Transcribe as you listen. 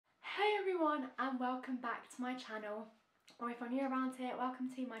everyone and welcome back to my channel, or if you're new around here, welcome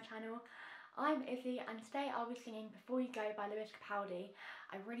to my channel. I'm Izzy and today I'll be singing Before You Go by Capaldi.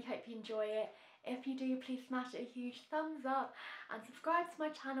 I really hope you enjoy it. If you do, please smash a huge thumbs up and subscribe to my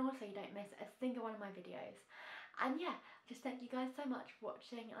channel so you don't miss a single one of my videos. And yeah, just thank you guys so much for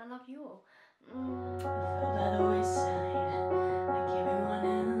watching and I love you all. I fell by the wayside like everyone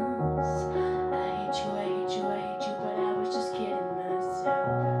else. I hate you, I hate you, I hate you, but I was just kidding myself.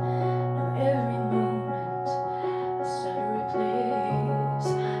 Now every moment I start to replace,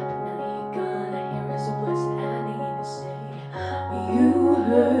 but now you're gone. Here is the words that I need to say. You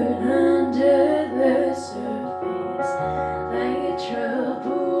hurt under the surface like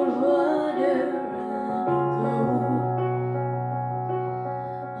troubled water running cold.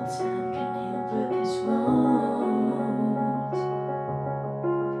 Well, time can heal, but this won't.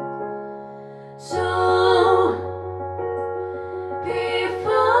 So,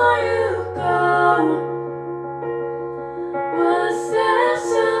 before you go, was there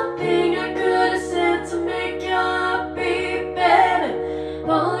something I could have said to make your heart beat better? If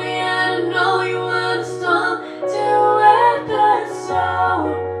only I'd known you were the storm to weather. So,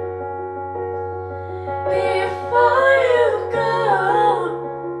 before you go,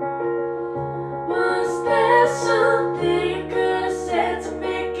 was there something I could have said to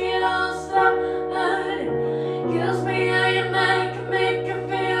make it all stop hurting? Kills me how your mind can make you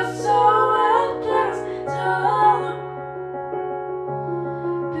feel so worthless. So,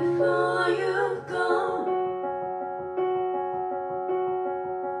 before you go,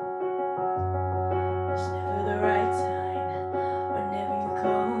 it's never the right time, whenever you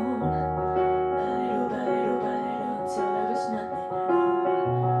called. By little, by little, by little, until there was nothing at all.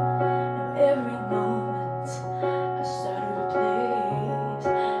 Now every moment I start to replace,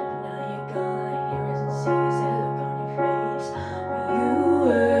 but now you're gone. Here isn't see that look on your face when you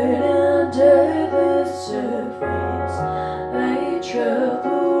were under the surface.